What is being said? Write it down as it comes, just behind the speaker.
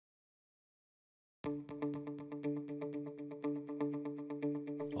On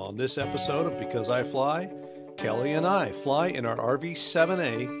this episode of Because I Fly, Kelli and I fly in our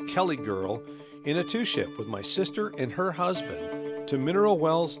RV-7A Kelli Girl in a two-ship with my sister and her husband to Mineral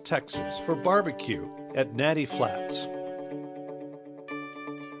Wells, Texas for barbecue at Natty Flats. Here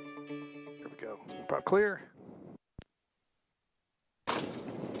we go. About clear.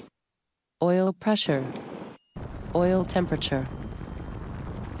 Oil pressure, oil temperature.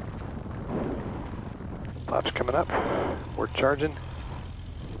 Flaps coming up. We're charging.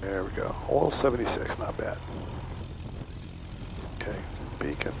 There we go. Oil 76, not bad. Okay,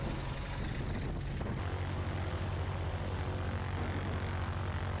 beacon.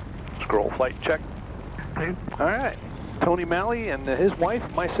 Scroll flight check. Okay. All right. Tony Malley and his wife,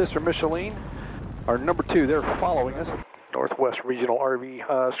 my sister Micheline, are number 2. They're following us. Northwest Regional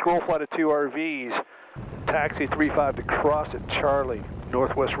RV. Scroll flight of 2 RVs. Taxi 35 to cross at Charlie,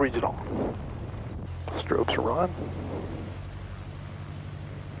 Northwest Regional. Strobes are on.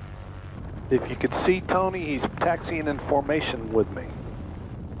 If you could see Tony, he's taxiing in formation with me.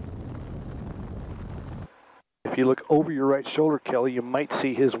 If you look over your right shoulder, Kelly, you might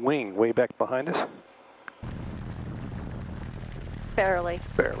see his wing way back behind us. Barely.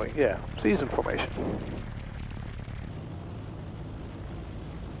 Barely, yeah. So he's in formation.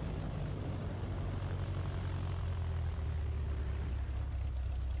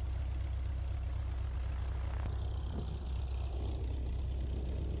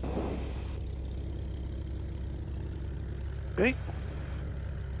 Okay.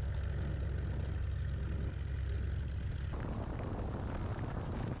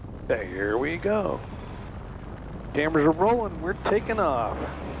 There we go. Cameras are rolling. We're taking off.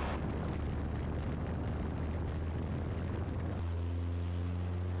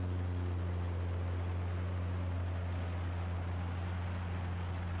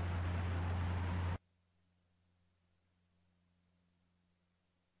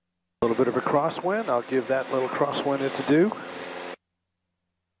 A little bit of a crosswind. I'll give that little crosswind its due.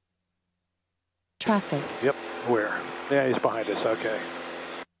 Traffic. Yep, where? Yeah, he's behind us, okay.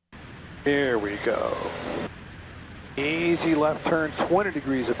 Here we go. Easy left turn, 20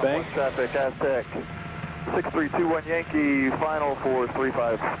 degrees of bank. Traffic, Aztec. 6321 Yankee, final for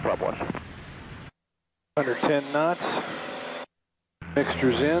 35 stopwatch. Under 10 knots.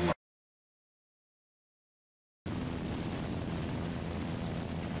 Mixtures in.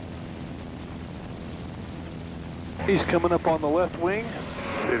 He's coming up on the left wing.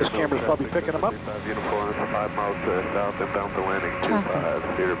 This camera's probably picking him up. Uniform, 5 miles south, inbound to landing,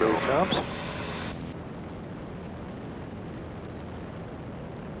 25, Here he comes.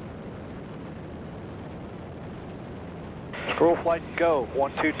 Scroll flight go,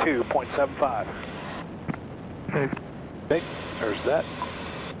 122.75. Okay. Okay, there's that.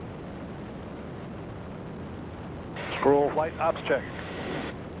 Scroll flight ops check.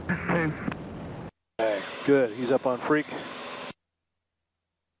 Okay. Okay, good. He's up on freak.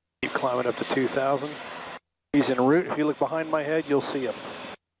 Keep climbing up to 2,000. He's en route. If you look behind my head, you'll see him.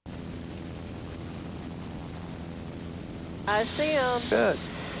 I see him. Good.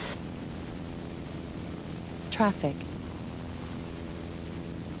 Traffic.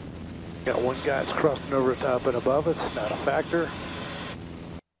 Got one guy that's crossing over the top and above us. Not a factor.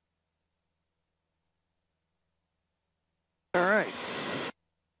 All right.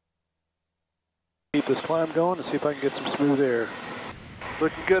 Keep this climb going and see if I can get some smooth air.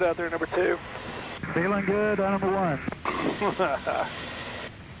 Looking good out there, number 2. Feeling good on number 1.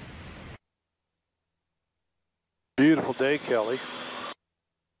 Beautiful day, Kelly.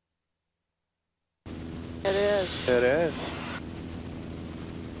 It is. It is.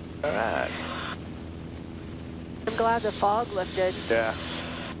 All right. I'm glad the fog lifted. Yeah.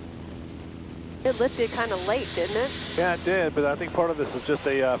 It lifted kind of late, didn't it? Yeah, it did, but I think part of this is just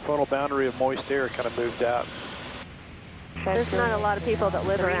a frontal boundary of moist air kind of moved out. There's not a lot of people that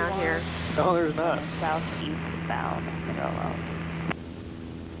live around here. No, there's not. Southeast bound.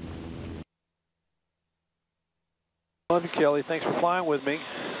 Love you, Kelly. Thanks for flying with me.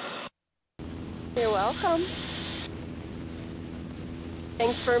 You're welcome.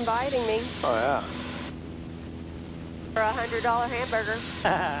 Thanks for inviting me Oh, yeah. for a $100 hamburger.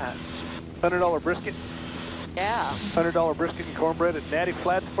 $100 brisket. Yeah. $100 brisket and cornbread at Natty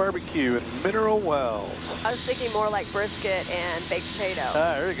Flats Barbecue in Mineral Wells. I was thinking more like brisket and baked potato.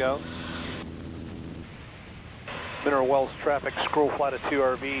 Ah, there you go. Mineral Wells traffic, scroll flight of 2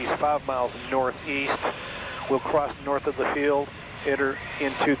 RVs, 5 miles northeast. We'll cross north of the field, enter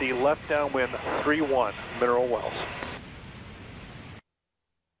into the left downwind 3-1, Mineral Wells.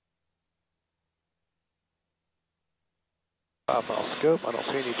 5 mile scope, I don't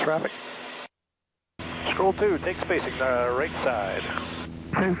see any traffic. Scroll 2, take spacing, right side.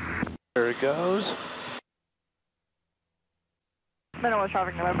 There it goes. Mineral Wells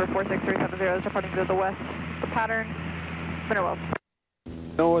traffic, November 46370 is departing to the west. The pattern, Mineral Wells.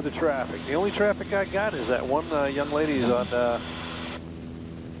 No other traffic. The only traffic I got is that one young lady's on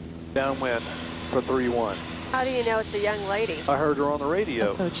downwind for 3-1. How do you know it's a young lady? I heard her on the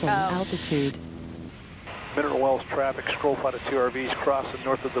radio. Approaching altitude. Mineral Wells traffic, scroll flight of 2 RVs crossing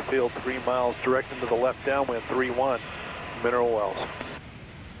north of the field 3 miles, direct into the left downwind 3-1, Mineral Wells.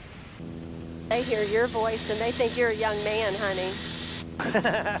 They hear your voice and they think you're a young man, honey.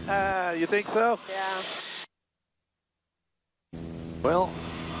 You think so? Yeah. Well,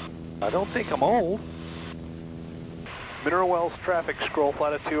 I don't think I'm old. Mineral Wells traffic, scroll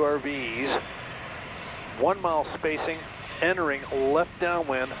flight of 2 RVs, 1 mile spacing, entering left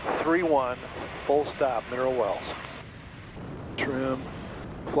downwind, 3-1, full stop, Mineral Wells. Trim,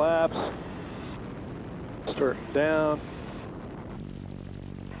 flaps, starting down.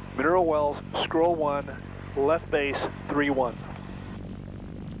 Mineral Wells, scroll 1, left base, 3-1.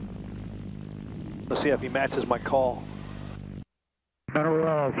 Let's see if he matches my call. Mineral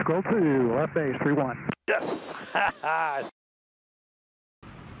Wells, scroll 2, left base, 3-1. Yes!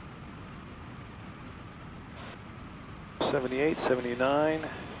 78, 79,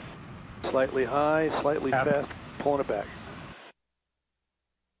 slightly high, slightly fast, pulling it back.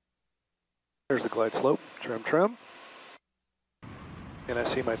 There's the glide slope, trim, trim. And I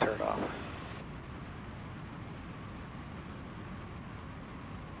see my turn off.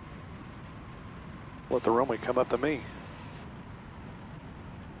 Let the runway come up to me.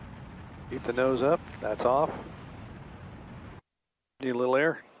 Keep the nose up, that's off. Need a little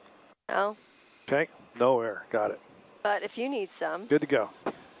air? No. Okay, no air, got it. But if you need some. Good to go.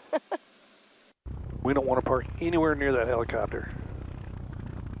 We don't want to park anywhere near that helicopter.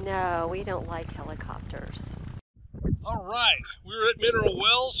 No, we don't like helicopters. All right, we're at Mineral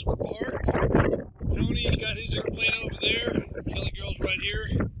Wells. We're parked. Tony's got his airplane over there. Kelly girl's right here.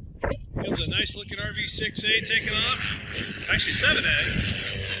 Here comes a nice looking RV-6A taking off. Actually 7A.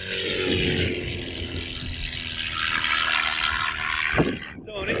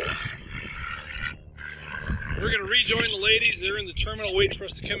 Tony. We're going to rejoin the ladies. They're in the terminal waiting for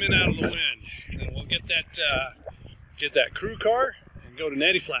us to come in out of the wind. And then we'll get that crew car and go to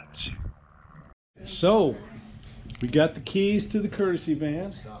Natty Flats. So, we got the keys to the courtesy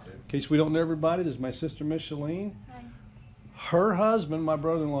van. In case we don't know everybody, there's my sister Micheline, her husband, my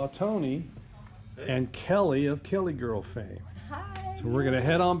brother-in-law Tony, and Kelly of Kelly Girl fame. Hi. So we're gonna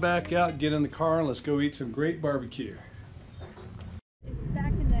head on back out, get in the car, and let's go eat some great barbecue.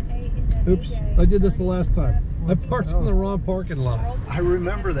 Oops, I did this the last time. I parked in the wrong parking lot. I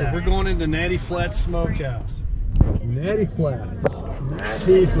remember that. We're going into Natty Flat Smokehouse. Natty Flats.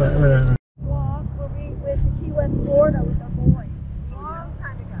 Natty Flat. Walk, we'll be with the Key West, Florida with our boys. Long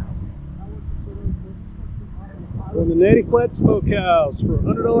time ago. From the Natty Flat Smokehouse for a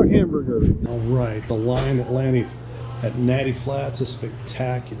 $100 hamburger. All right, the line at Natty Flats is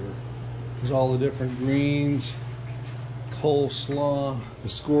spectacular. There's all the different greens, coleslaw, the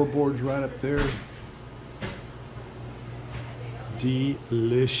scoreboard's right up there.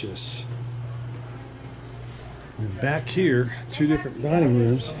 Delicious. And back here, 2 different dining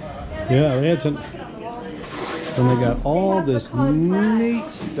rooms. Yeah, they had to, and they got all this neat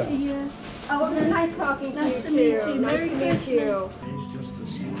stuff. Oh, it was nice talking to you too. Nice to meet you.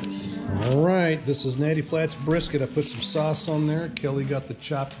 All right, this is Natty Flats brisket. I put some sauce on there. Kelly got the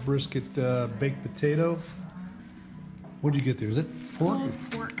chopped brisket baked potato. What'd you get there? Is it pork?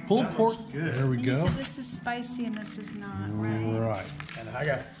 Pulled pork. Pulled pork. Good. There we And go. you said this is spicy and this is not, right? Right. And I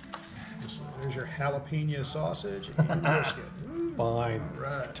got, there's your jalapeno sausage and your brisket. Fine.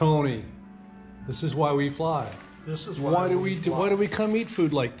 Right. Tony, this is why we fly. This is Why do we come eat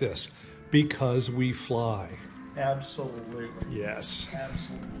food like this? Because we fly. Absolutely. Yes.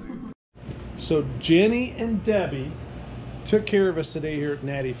 Absolutely. So Jenny and Debbie took care of us today here at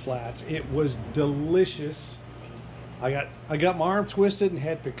Natty Flats. It was delicious. I got my arm twisted and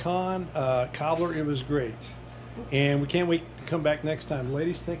had pecan cobbler. It was great. And we can't wait to come back next time.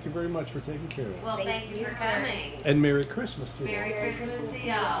 Ladies, thank you very much for taking care of us. Well, thank you for coming. And Merry Christmas to you. Merry Christmas to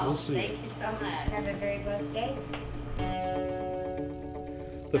y'all. We'll see you. Thank you so much. Have a very blessed day.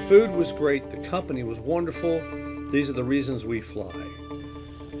 The food was great. The company was wonderful. These are the reasons we fly.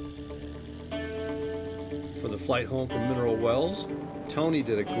 For the flight home from Mineral Wells, Tony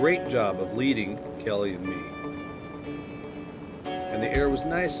did a great job of leading Kelly and me. And the air was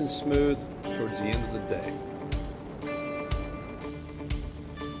nice and smooth towards the end of the day.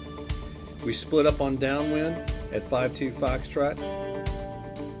 We split up on downwind at 52 Foxtrot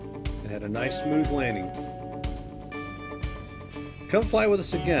and had a nice smooth landing. Come fly with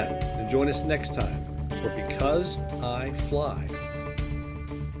us again and join us next time for Because I Fly.